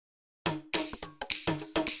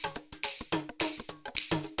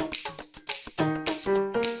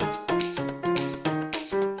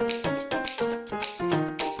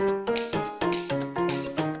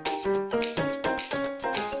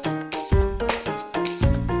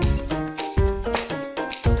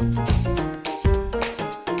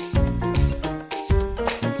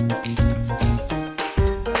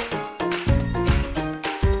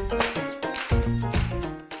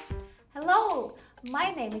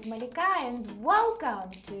is Malika and welcome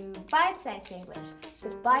to Bitesize English, the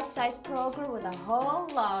bite-sized program with a whole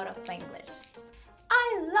lot of English.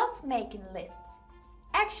 I love making lists.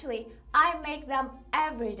 Actually, I make them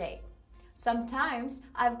every day. Sometimes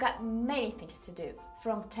I've got many things to do,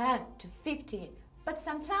 from 10 to 15, but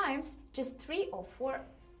sometimes just 3 or 4.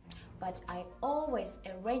 But I always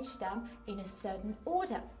arrange them in a certain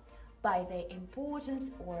order, by their importance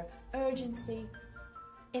or urgency.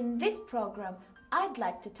 In this program, I'd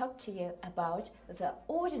like to talk to you about the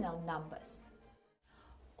ordinal numbers.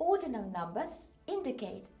 Ordinal numbers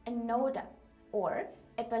indicate an order or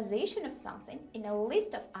a position of something in a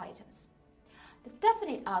list of items. The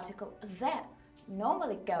definite article there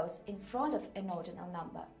normally goes in front of an ordinal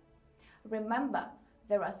number. Remember,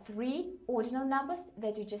 there are 3 ordinal numbers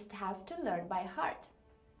that you just have to learn by heart.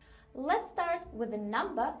 Let's start with the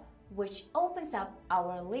number which opens up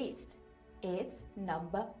our list. It's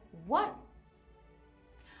number 1.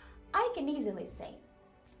 I can easily say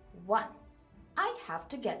 1. I have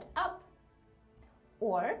to get up.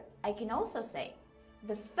 Or I can also say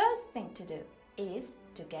the first thing to do is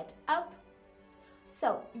to get up.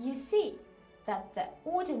 So you see that the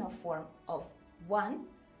ordinal form of 1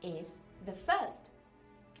 is the first.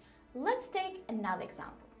 Let's take another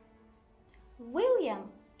example. William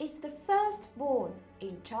is the firstborn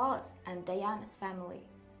in Charles and Diana's family.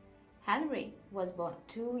 Henry was born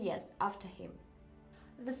 2 years after him.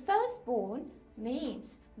 The firstborn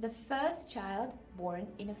means the first child born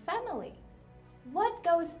in a family. What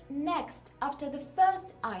goes next after the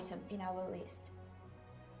first item in our list?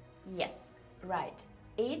 Yes, right,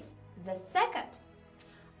 it's the second.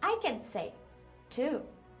 I can say 2.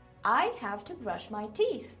 I have to brush my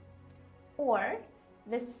teeth. Or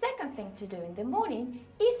the second thing to do in the morning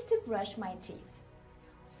is to brush my teeth.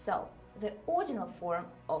 So the ordinal form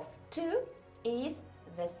of 2 is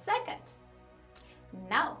the second.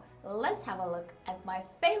 Now let's have a look at my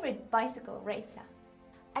favorite bicycle racer.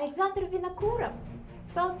 Alexander Vinokurov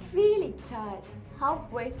felt really tired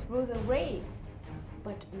halfway through the race.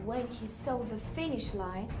 But when he saw the finish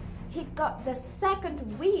line, he got the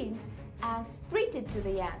second wind and sprinted to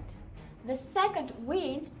the end. The second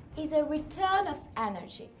wind is a return of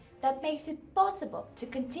energy that makes it possible to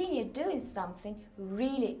continue doing something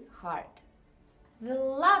really hard. The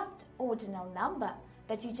last ordinal number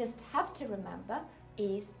that you just have to remember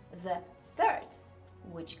is the third,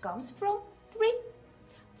 which comes from 3.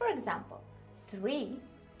 For example, 3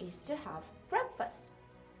 is to have breakfast,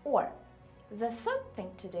 or the third thing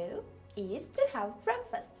to do is to have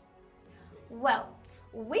breakfast. Well,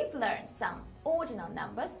 we've learned some ordinal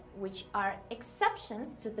numbers which are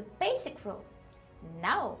exceptions to the basic rule.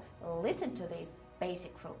 Now listen to this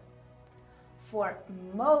basic rule. For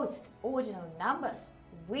most ordinal numbers,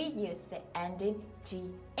 we use the ending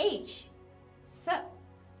th. So,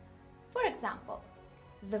 for example,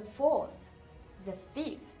 the 4th, the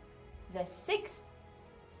 5th, the 6th,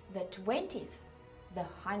 the 20th, the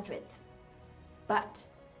 100th. But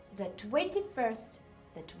the 21st,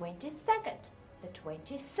 the 22nd, the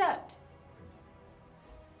 23rd.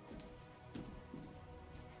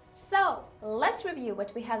 So, let's review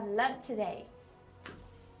what we have learned today.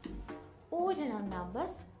 Ordinal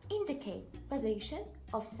numbers indicate position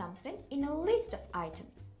of something in a list of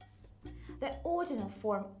items. The ordinal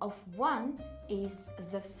form of 1 is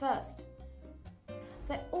the first.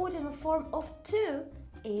 The ordinal form of 2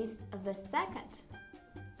 is the second.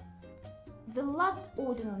 The last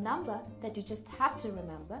ordinal number that you just have to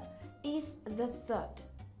remember is the third,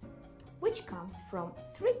 which comes from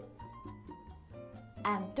 3.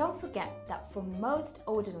 And don't forget that for most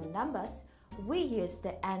ordinal numbers, we use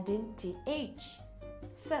the ending th.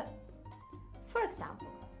 So, for example,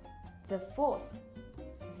 the 4th,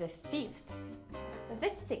 the 5th, the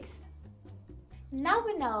 6th. Now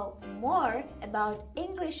we know more about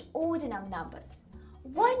English ordinal numbers.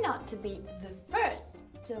 Why not to be the first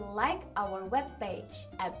to like our webpage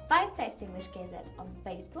at Bitesize English KZ on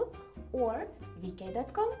Facebook or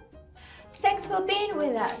vk.com. Thanks for being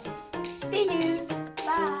with us. See you.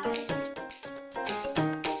 Bye.